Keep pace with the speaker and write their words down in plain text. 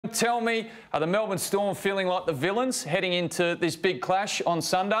tell me, are the Melbourne Storm feeling like the villains heading into this big clash on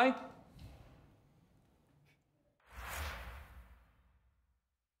Sunday?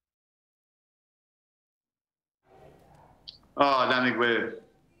 Oh, I don't think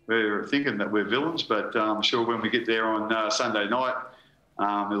we're thinking that we're villains, but I'm sure when we get there on Sunday night,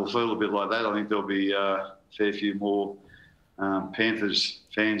 it'll feel a bit like that. I think there'll be a fair few more Panthers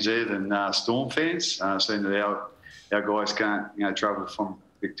fans there than Storm fans, seeing that our guys can't travel from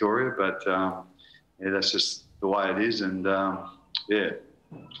Victoria, but yeah, that's just the way it is, and yeah.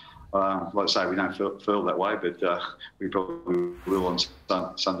 Like I say, we don't feel that way, but we probably will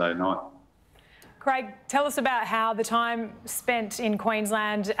on Sunday night. Craig, tell us about how the time spent in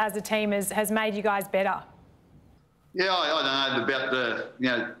Queensland as a team has made you guys better. Yeah, I don't know about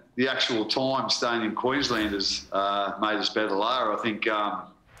the actual time staying in Queensland has made us better, Lara. I think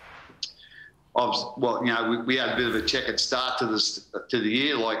we had a bit of a checkered start to the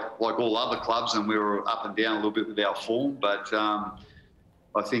year, like all other clubs, and we were up and down a little bit with our form. But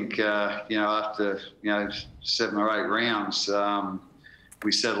I think after 7 or 8 rounds,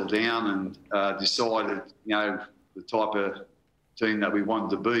 we settled down and decided the type of team that we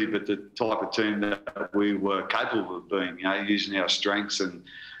wanted to be, but the type of team that we were capable of being, using our strengths and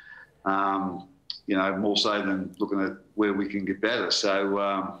more so than looking at where we can get better.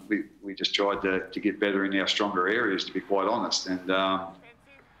 So we just tried to get better in our stronger areas, to be quite honest. And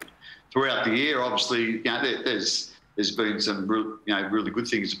throughout the year, obviously, there's been some really good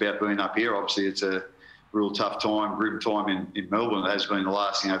things about being up here. Obviously, it's a real tough time, grim time in Melbourne. It has been the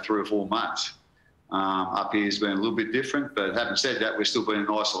last 3 or 4 months. Up here has been a little bit different, but having said that, we're still been in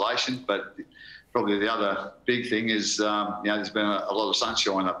isolation. But probably the other big thing is there's been a lot of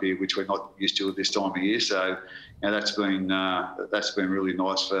sunshine up here, which we're not used to at this time of year. So that's been really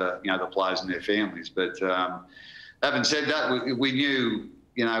nice for the players and their families. But having said that, we knew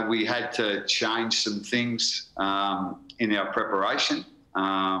we had to change some things in our preparation.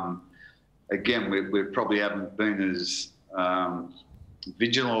 Again, we probably haven't been as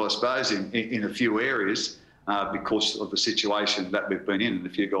vigilant, I suppose, in a few areas because of the situation that we've been in. And a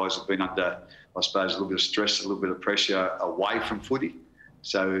few guys have been under, I suppose, a little bit of stress, a little bit of pressure away from footy.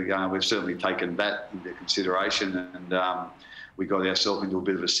 So we've certainly taken that into consideration, and we got ourselves into a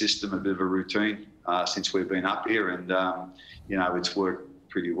bit of a system, a bit of a routine since we've been up here, and it's worked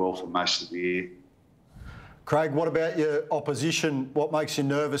pretty well for most of the year. Craig, what about your opposition? What makes you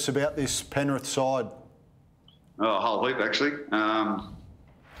nervous about this Penrith side? Oh, a whole heap, actually.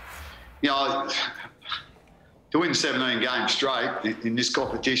 To win 17 games straight in this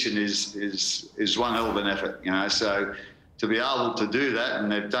competition is one hell of an effort. So to be able to do that,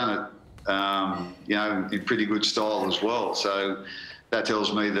 and they've done it, in pretty good style as well. So that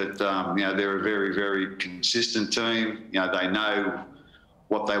tells me that they're a very, very consistent team. They know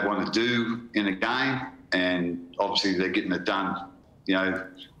what they want to do in a game, and obviously they're getting it done,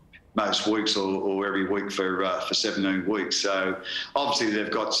 most weeks or every week for 17 weeks. So obviously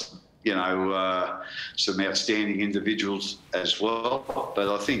they've got, some outstanding individuals as well.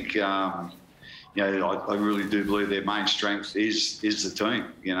 But I think, I really do believe their main strength is the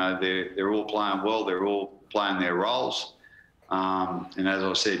team. They're all playing well. They're all playing their roles. And as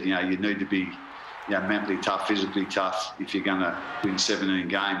I said, you need to be mentally tough, physically tough if you're going to win 17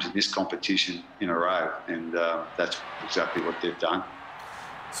 games in this competition in a row. And that's exactly what they've done.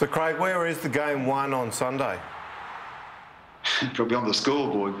 So, Craig, where is the game won on Sunday? Probably on the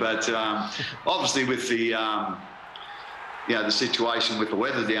scoreboard, but obviously with the the situation with the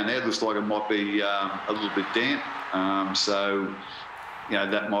weather down there, it looks like it might be a little bit damp. So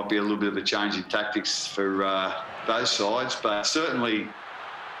that might be a little bit of a change in tactics for both sides, but certainly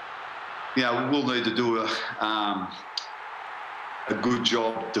we'll need to do a good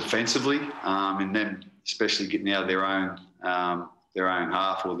job defensively, and them especially getting out of their own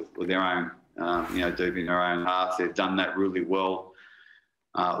half or their own, deep in their own half. They've done that really well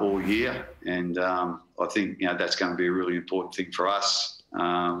all year, and I think that's going to be a really important thing for us.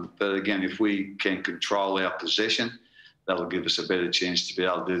 But again, if we can control our possession, that'll give us a better chance to be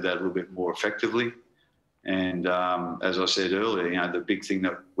able to do that a little bit more effectively. And as I said earlier, the big thing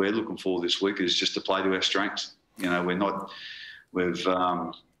that we're looking for this week is just to play to our strengths.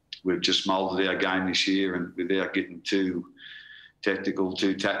 We've just moulded our game this year, and without getting too technical,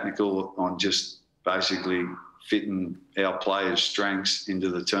 too tactical on just basically fitting our players' strengths into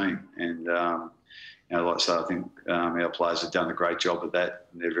the team. And, like I say, I think our players have done a great job of that,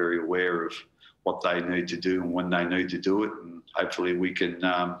 and they're very aware of what they need to do and when they need to do it. And hopefully we can,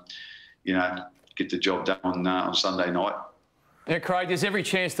 get the job done on Sunday night. Yeah, Craig, there's every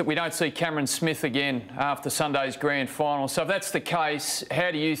chance that we don't see Cameron Smith again after Sunday's grand final. So if that's the case, how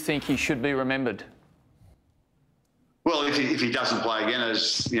do you think he should be remembered? Well, if he doesn't play again,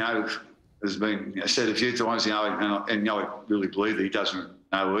 as you know, has been said a few times, you know, and I really believe that he doesn't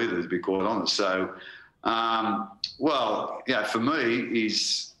know either, to be quite honest. So, well, yeah, for me,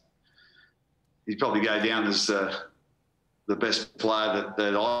 he'd probably go down as the best player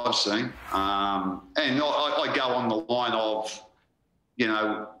that I've seen. And I go on the line of, you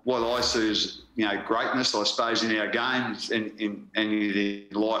know, what I see as, you know, greatness, I suppose, in our games and in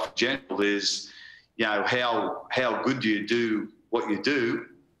life in general is, you know, how good do you do what you do,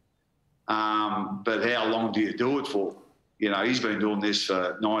 but how long do you do it for? You know, he's been doing this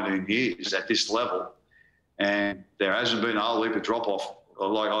for 19 years at this level, and there hasn't been a whole heap of drop-off.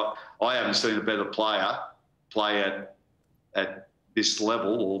 Like, I haven't seen a better player play at this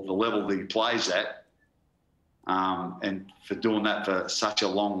level, or the level that he plays at, and for doing that for such a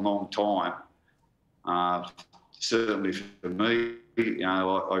long time. Certainly for me, you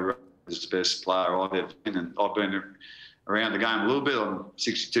know, I reckon he's the best player I've ever been, and I've been around the game a little bit. I'm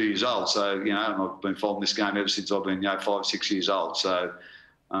 62 years old, so, you know, and I've been following this game ever since I've been, you know, 5 or 6 years old. So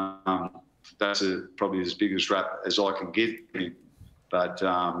that's probably as big a rap as I can get him. But, you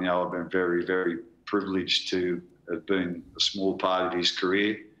know, I've been very, very privileged to have been a small part of his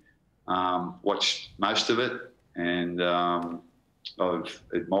career, watched most of it, and I've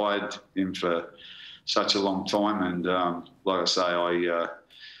admired him for such a long time. And like I say,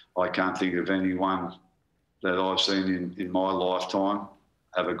 I can't think of anyone that I've seen in my lifetime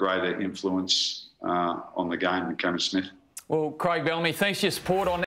have a greater influence on the game than Cameron Smith. Well, Craig Bellamy, thanks for your support on